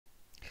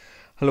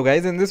Hello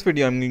guys, in this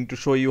video I'm going to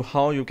show you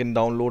how you can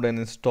download and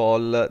install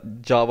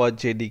Java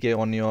JDK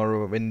on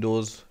your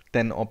Windows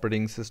 10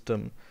 operating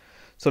system.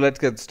 So let's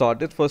get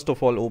started. First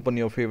of all, open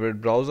your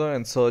favorite browser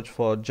and search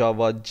for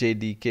Java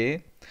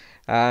JDK,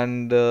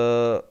 and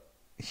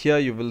here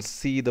you will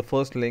see the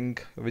first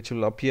link which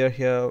will appear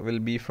here will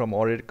be from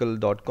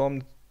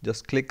oracle.com.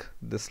 Just click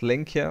this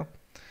link here,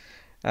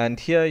 and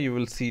here you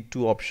will see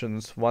two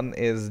options. One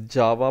is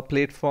Java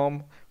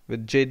platform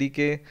with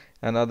JDK,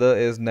 another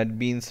is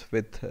NetBeans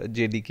with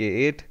JDK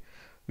 8.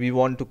 We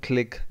want to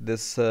click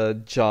this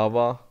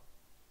Java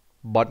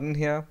button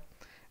here,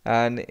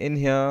 and in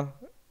here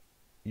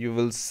you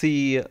will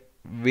see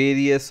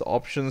various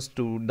options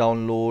to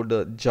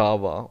download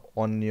Java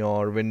on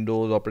your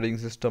Windows operating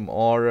system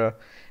or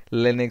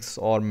Linux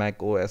or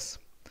Mac OS.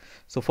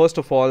 So first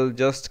of all,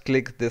 just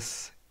click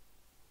this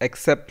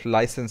accept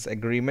license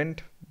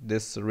agreement,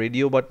 this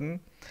radio button,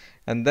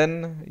 and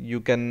then you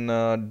can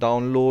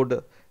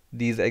download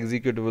these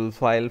executable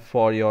file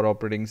for your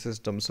operating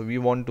system. So we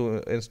want to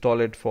install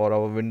it for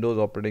our Windows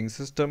operating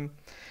system,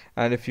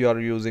 and if you are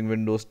using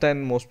Windows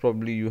 10, most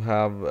probably you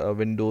have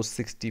Windows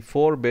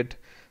 64-bit,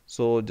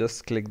 so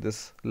just click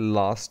this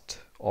last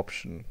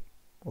option.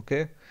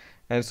 Okay,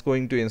 and it's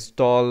going to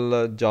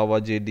install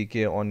Java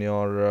JDK on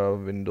your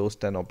Windows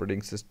 10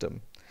 operating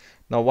system.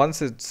 Now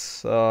once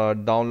it's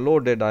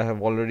downloaded, I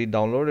have already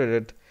downloaded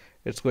it,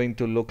 it's going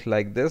to look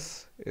like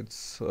this.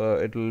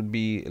 It will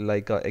be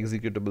like a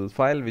executable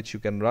file which you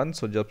can run.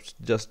 So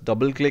just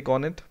double click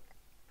on it,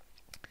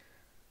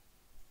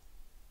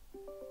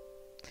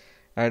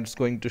 and it's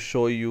going to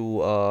show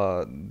you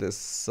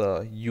this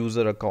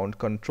user account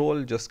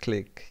control. Just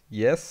click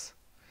yes,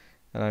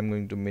 and I'm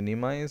going to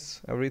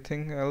minimize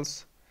everything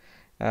else,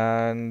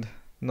 and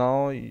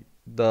now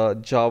the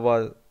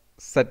Java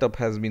setup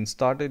has been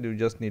started. You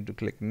just need to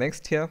click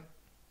next here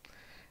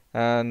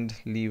and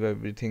leave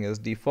everything as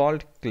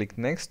default. Click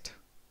next.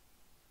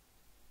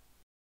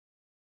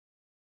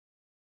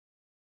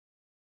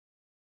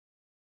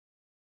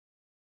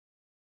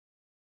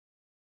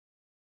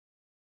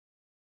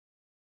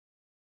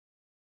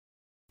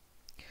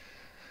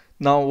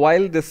 Now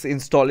while this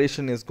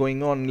installation is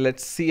going on,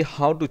 let's see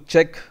how to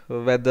check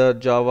whether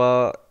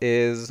Java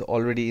is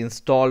already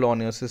installed on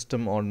your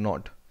system or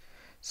not.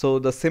 So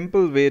the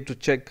simple way to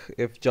check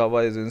if Java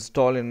is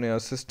installed in your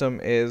system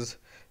is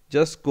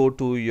just go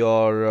to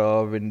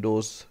your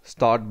Windows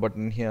Start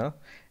button here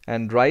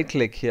and right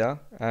click here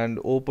and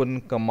open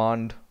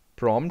command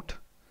prompt.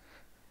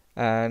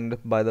 And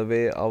by the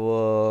way,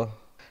 our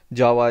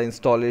Java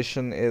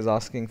installation is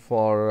asking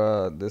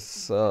for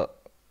this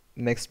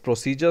next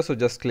procedure, so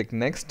just click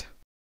next,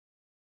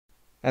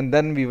 and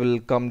then we will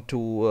come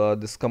to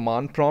this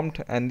command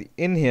prompt, and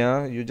in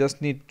here you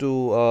just need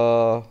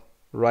to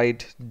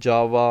write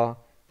Java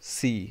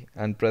C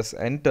and press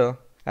enter.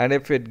 And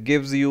if it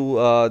gives you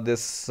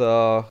this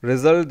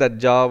result that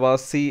Java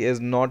C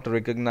is not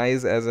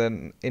recognized as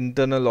an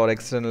internal or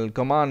external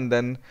command,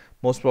 then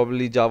most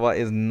probably Java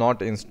is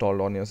not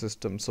installed on your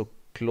system. So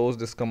close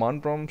this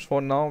command prompt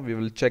for now. We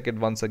will check it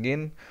once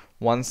again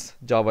once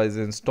Java is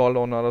installed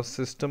on our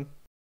system.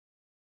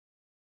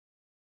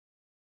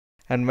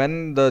 And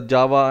when the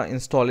Java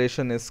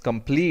installation is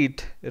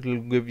complete, it will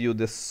give you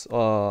this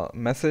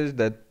message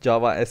that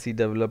Java SE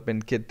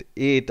Development Kit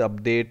 8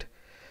 update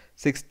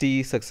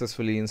 60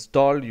 successfully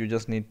installed. You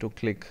just need to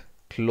click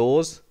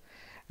close,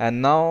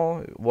 and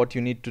now what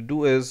you need to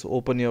do is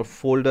open your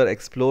folder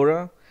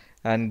explorer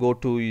and go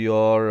to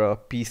your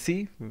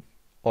PC,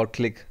 or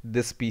click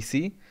this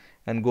PC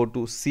and go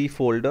to C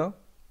folder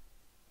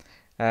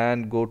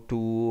and go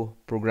to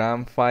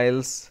program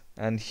files,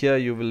 and here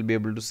you will be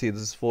able to see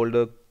this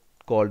folder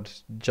called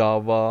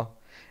Java,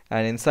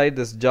 and inside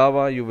this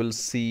Java you will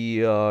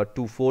see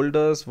two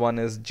folders. One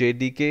is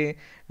JDK,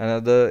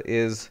 another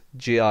is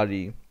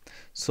JRE.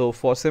 So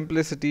for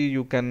simplicity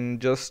you can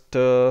just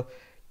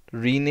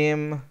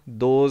rename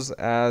those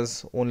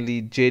as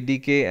only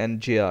JDK and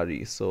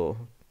JRE. So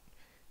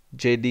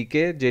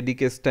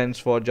JDK stands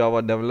for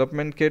Java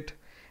Development Kit,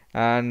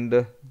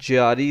 and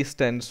JRE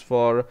stands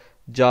for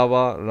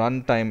Java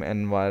Runtime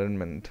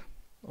Environment.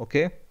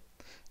 Okay,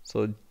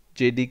 so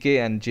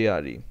JDK and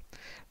JRE.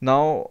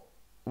 Now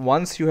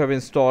once you have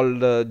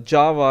installed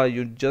Java,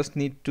 you just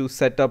need to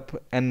set up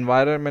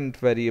environment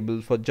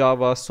variable for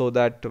Java, so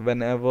that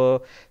whenever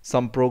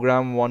some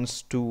program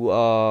wants to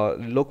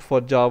look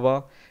for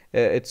Java,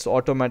 it's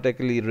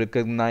automatically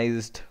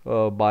recognized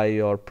by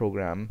your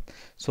program.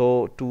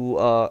 So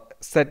to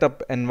set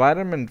up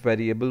environment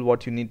variable,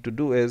 what you need to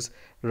do is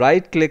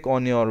right click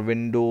on your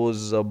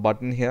Windows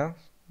button here,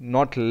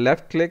 not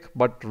left click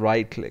but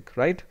right click,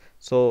 right?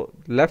 So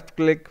left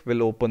click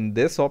will open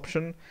this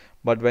option,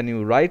 but when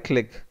you right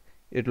click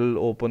it will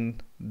open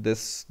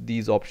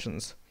these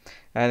options,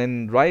 and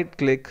in right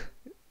click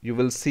you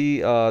will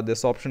see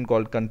this option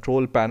called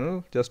control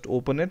panel. Just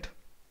open it,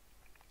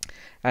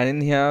 and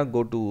in here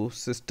go to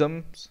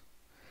systems,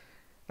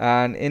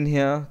 and in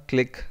here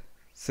click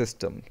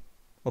system.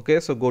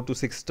 Okay, so go to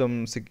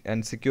system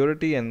and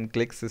security and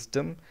click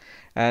system,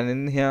 and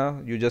in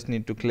here you just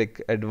need to click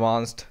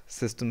advanced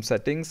system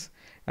settings,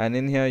 and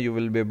in here you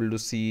will be able to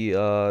see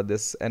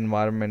this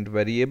environment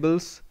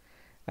variables,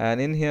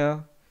 and in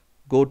here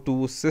go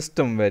to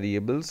system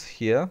variables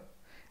here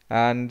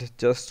and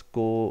just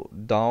go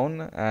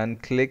down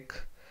and click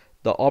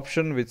the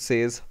option which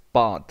says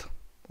path.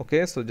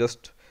 Okay, so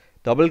just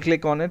double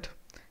click on it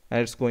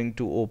and it's going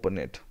to open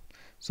it.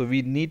 So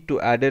we need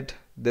to edit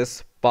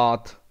this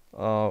path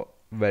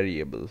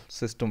variable,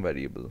 system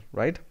variable,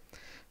 right?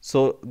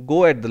 So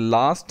go at the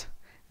last,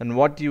 and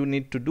what you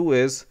need to do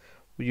is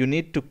you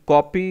need to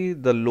copy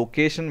the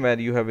location where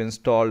you have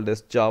installed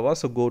this Java.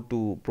 So go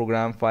to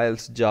program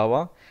files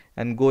Java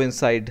and go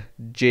inside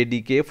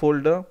JDK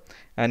folder,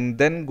 and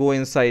then go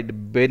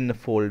inside bin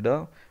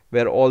folder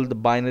where all the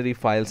binary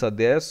files are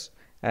there,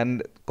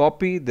 and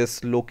copy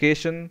this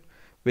location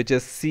which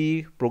is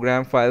C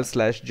program file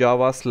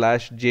 /java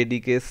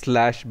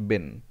 /jdk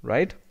 /bin,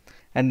 right?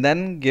 And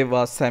then give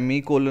a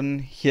semicolon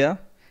here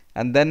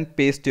and then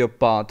paste your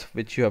path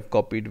which you have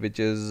copied, which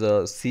is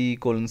C:/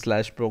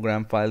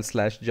 program file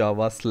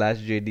 /java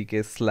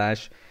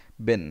 /jdk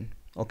 /bin.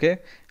 Okay,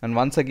 and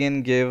once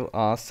again give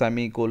a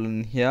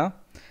semicolon here,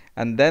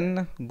 and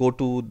then go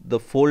to the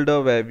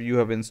folder where you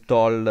have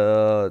installed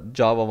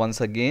Java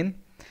once again,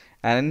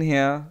 and in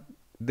here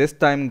this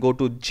time go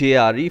to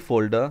JRE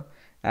folder,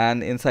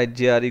 and inside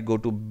JRE go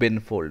to bin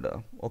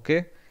folder.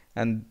 Okay,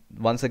 and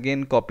once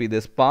again copy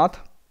this path,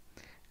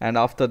 and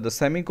after the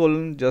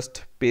semicolon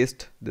just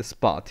paste this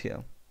path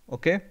here.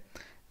 Okay,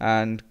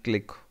 and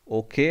click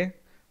OK,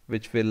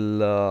 which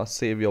will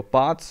save your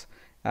paths,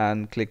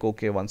 and click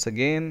OK once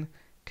again,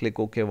 click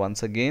OK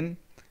once again,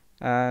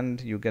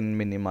 and you can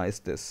minimize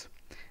this.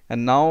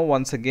 And now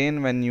once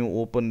again when you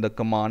open the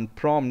command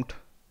prompt,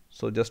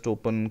 so just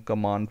open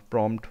command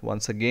prompt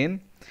once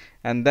again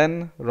and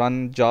then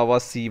run Java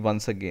C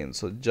once again.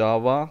 So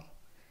Java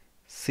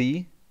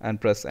C and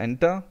press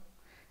enter,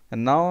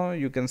 and now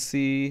you can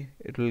see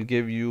it will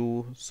give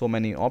you so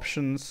many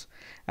options.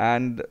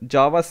 And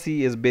Java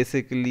C is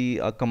basically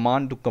a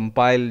command to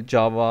compile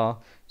Java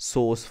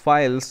source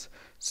files.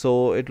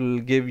 So it will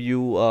give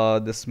you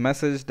this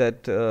message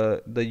that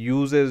the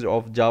usage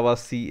of Java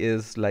C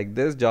is like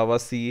this: Java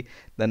C,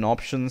 then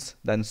options,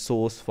 then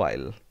source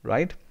file,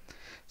 right?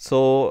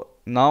 So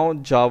now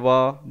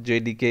Java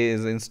JDK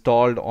is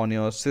installed on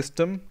your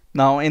system.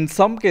 Now in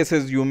some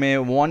cases you may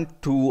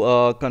want to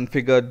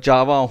configure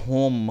Java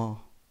Home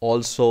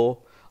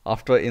also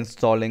after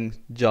installing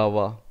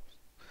Java.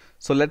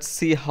 So let's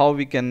see how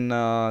we can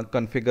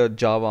configure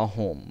Java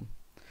Home.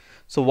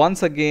 So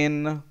once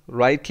again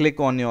right click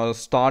on your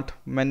start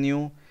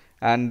menu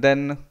and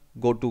then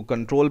go to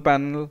control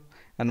panel,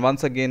 and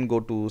once again go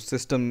to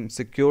system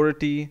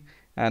security,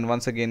 and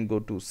once again go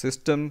to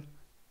system,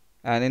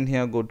 and in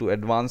here go to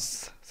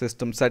advanced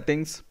system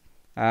settings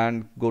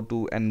and go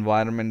to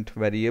environment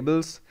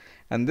variables,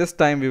 and this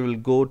time we will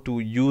go to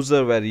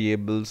user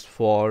variables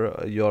for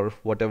your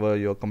whatever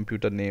your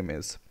computer name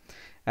is,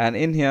 and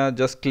in here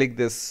just click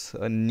this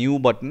new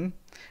button,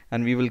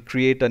 and we will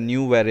create a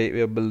new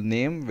variable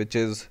name which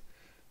is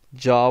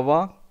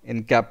Java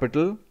in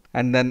capital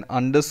and then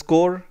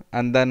underscore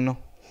and then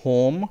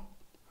home,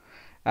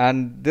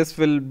 and this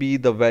will be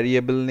the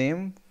variable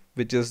name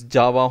which is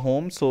Java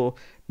Home. So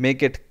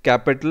make it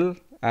capital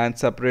and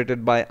separate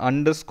it by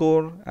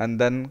underscore and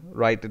then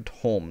write it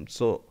home.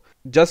 So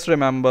just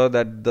remember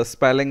that the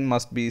spelling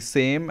must be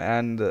same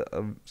and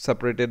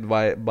separated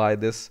by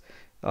this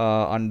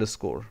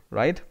underscore,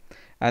 right?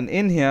 And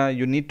in here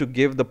you need to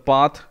give the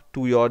path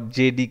to your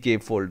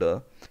JDK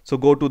folder. So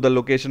go to the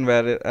location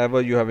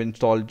wherever you have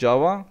installed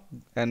Java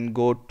and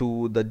go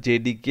to the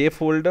JDK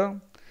folder,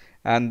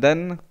 and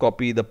then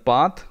copy the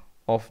path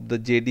of the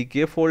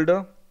JDK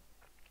folder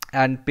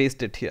and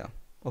paste it here.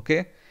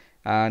 Okay,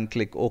 and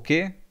click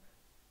OK,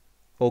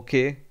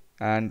 OK,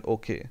 and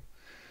OK.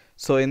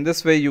 So in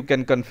this way you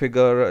can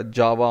configure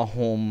Java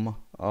Home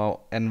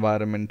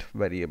environment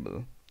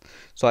variable.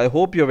 So I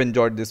hope you have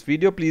enjoyed this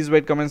video. Please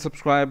rate, comment,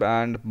 subscribe,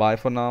 and bye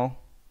for now.